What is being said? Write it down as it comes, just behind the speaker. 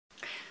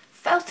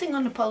Felting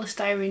on a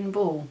polystyrene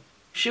ball.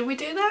 Should we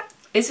do that?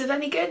 Is it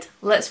any good?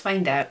 Let's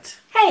find out.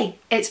 Hey,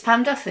 it's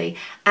Pam Duthie,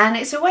 and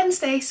it's a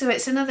Wednesday, so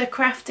it's another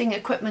crafting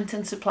equipment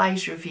and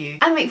supplies review.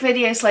 I make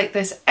videos like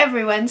this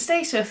every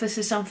Wednesday, so if this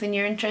is something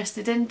you're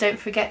interested in, don't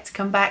forget to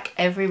come back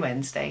every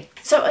Wednesday.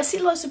 So I see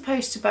lots of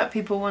posts about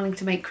people wanting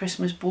to make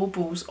Christmas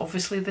baubles,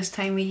 obviously this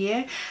time of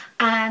year,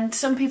 and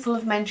some people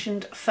have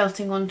mentioned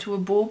felting onto a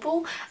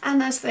bauble,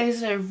 and as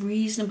those are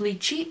reasonably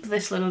cheap,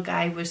 this little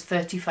guy was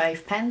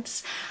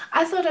 35p,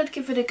 I thought I'd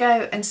give it a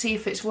go and see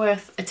if it's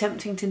worth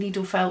attempting to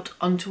needle felt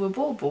onto a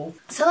bauble.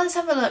 So let's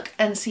have a look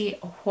and see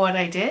what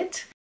I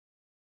did.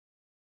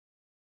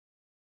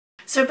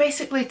 So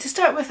basically, to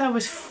start with, I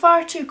was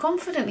far too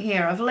confident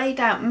here. I've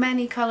laid out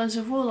many colours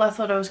of wool. I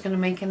thought I was going to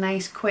make a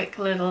nice quick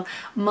little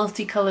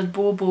multicoloured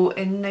bauble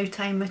in no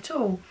time at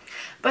all.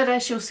 But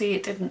as you'll see,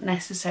 it didn't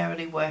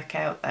necessarily work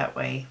out that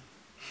way.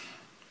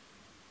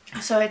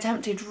 So I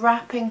attempted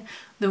wrapping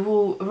the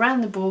wool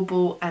around the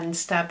bauble and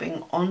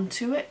stabbing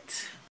onto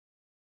it.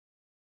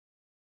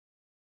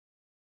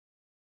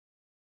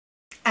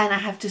 And I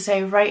have to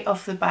say right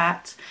off the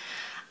bat,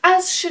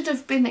 as should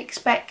have been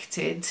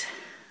expected,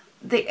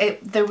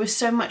 there was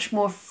so much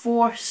more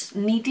force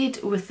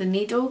needed with the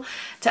needle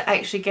to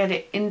actually get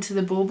it into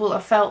the bauble. I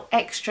felt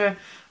extra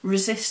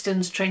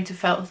resistance trying to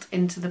felt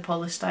into the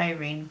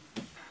polystyrene.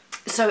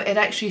 So it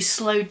actually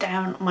slowed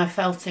down my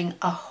felting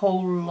a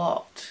whole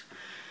lot.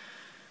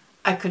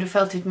 I could have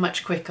felted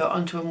much quicker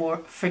onto a more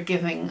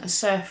forgiving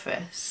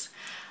surface.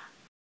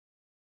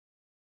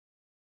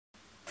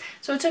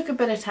 So it took a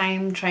bit of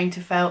time trying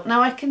to felt.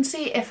 Now I can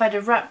see if I'd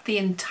have wrapped the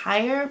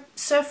entire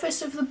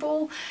surface of the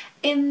ball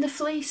in the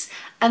fleece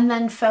and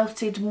then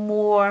felted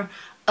more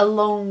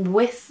along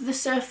with the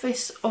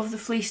surface of the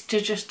fleece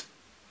to just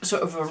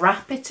sort of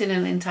wrap it in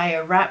an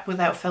entire wrap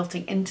without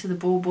felting into the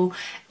bauble,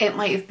 it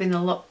might have been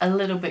a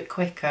little bit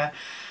quicker.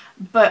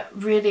 But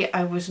really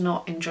I was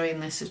not enjoying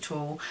this at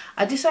all.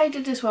 I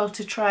decided as well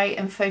to try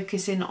and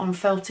focus in on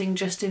felting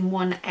just in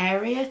one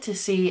area to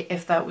see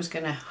if that was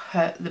going to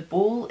hurt the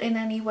ball in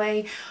any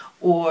way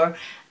or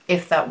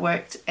if that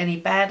worked any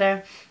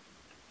better.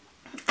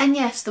 And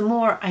yes, the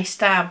more I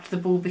stabbed, the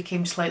ball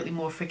became slightly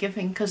more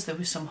forgiving because there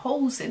were some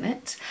holes in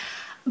it.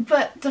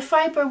 But the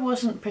fibre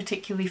wasn't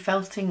particularly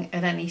felting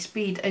at any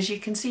speed. As you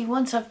can see,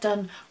 once I've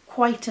done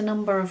quite a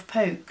number of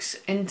pokes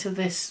into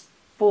this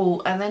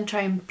ball and then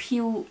try and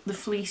peel the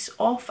fleece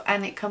off,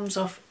 and it comes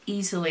off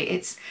easily.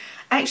 It's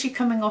actually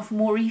coming off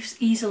more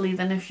easily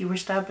than if you were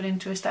stabbing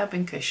into a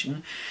stabbing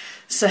cushion.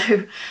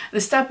 So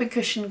the stabbing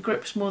cushion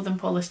grips more than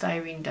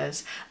polystyrene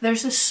does.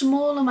 There's a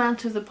small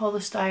amount of the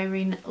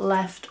polystyrene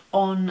left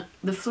on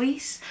the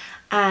fleece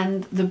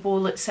and the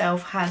ball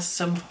itself has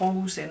some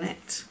holes in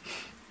it.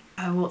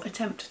 I will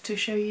attempt to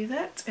show you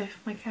that if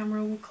my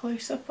camera will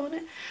close up on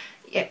it.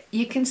 Yeah,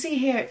 you can see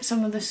here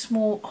some of the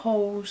small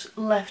holes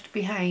left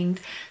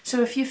behind.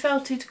 So if you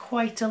felted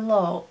quite a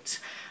lot,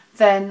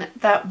 then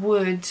that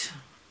would,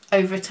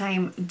 over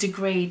time,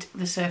 degrade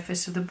the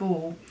surface of the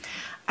ball.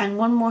 And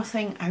one more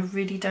thing I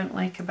really don't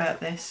like about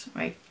this,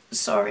 right?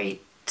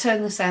 Sorry,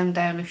 turn the sound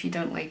down if you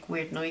don't like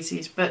weird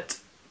noises, but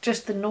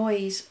just the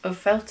noise of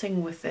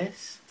felting with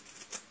this.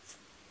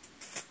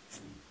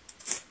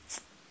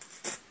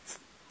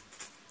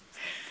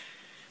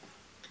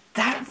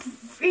 That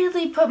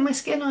really put my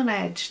skin on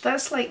edge.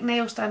 That's like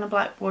nails down a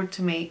blackboard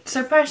to me.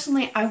 So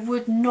personally, I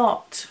would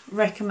not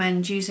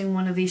recommend using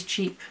one of these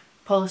cheap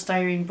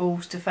polystyrene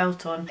balls to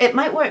felt on. It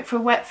might work for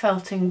wet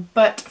felting,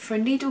 but for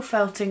needle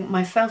felting,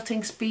 my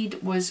felting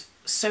speed was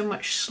so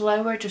much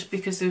slower just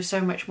because there was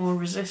so much more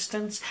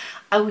resistance.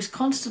 I was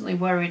constantly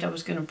worried I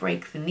was going to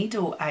break the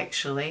needle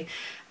actually.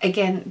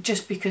 Again,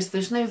 just because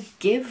there's no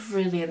give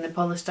really in the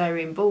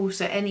polystyrene ball,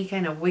 so any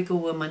kind of wiggle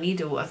with my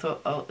needle, I thought,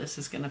 oh, this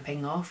is going to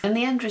ping off. And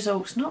the end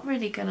result's not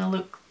really going to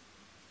look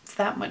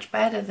that much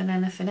better than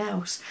anything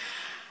else.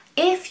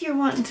 If you're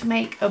wanting to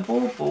make a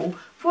bauble,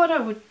 what I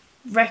would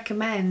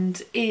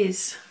recommend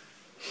is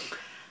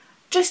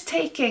just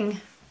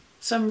taking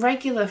some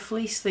regular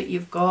fleece that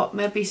you've got,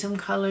 maybe some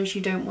colours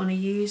you don't want to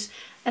use,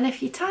 and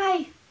if you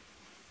tie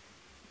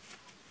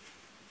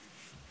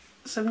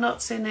some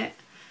knots in it,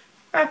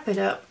 wrap it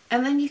up,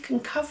 and then you can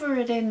cover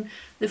it in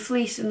the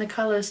fleece in the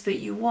colours that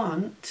you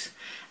want.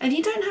 And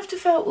you don't have to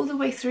felt all the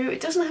way through, it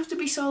doesn't have to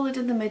be solid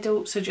in the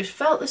middle, so just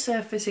felt the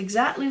surface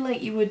exactly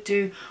like you would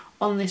do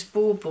on this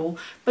bauble,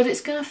 but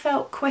it's going to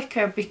felt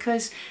quicker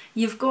because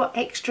you've got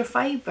extra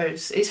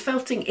fibres. It's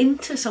felting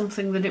into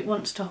something that it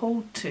wants to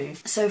hold to.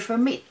 So for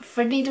me,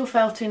 for needle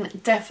felting,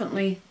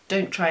 definitely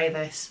don't try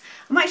this.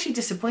 I'm actually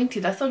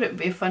disappointed. I thought it would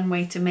be a fun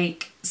way to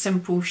make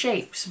simple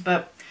shapes,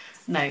 but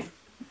no.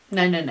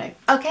 No.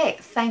 Okay,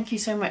 thank you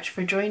so much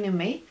for joining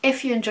me.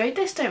 If you enjoyed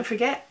this, don't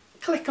forget,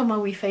 click on my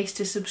wee face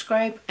to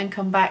subscribe and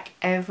come back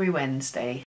every Wednesday.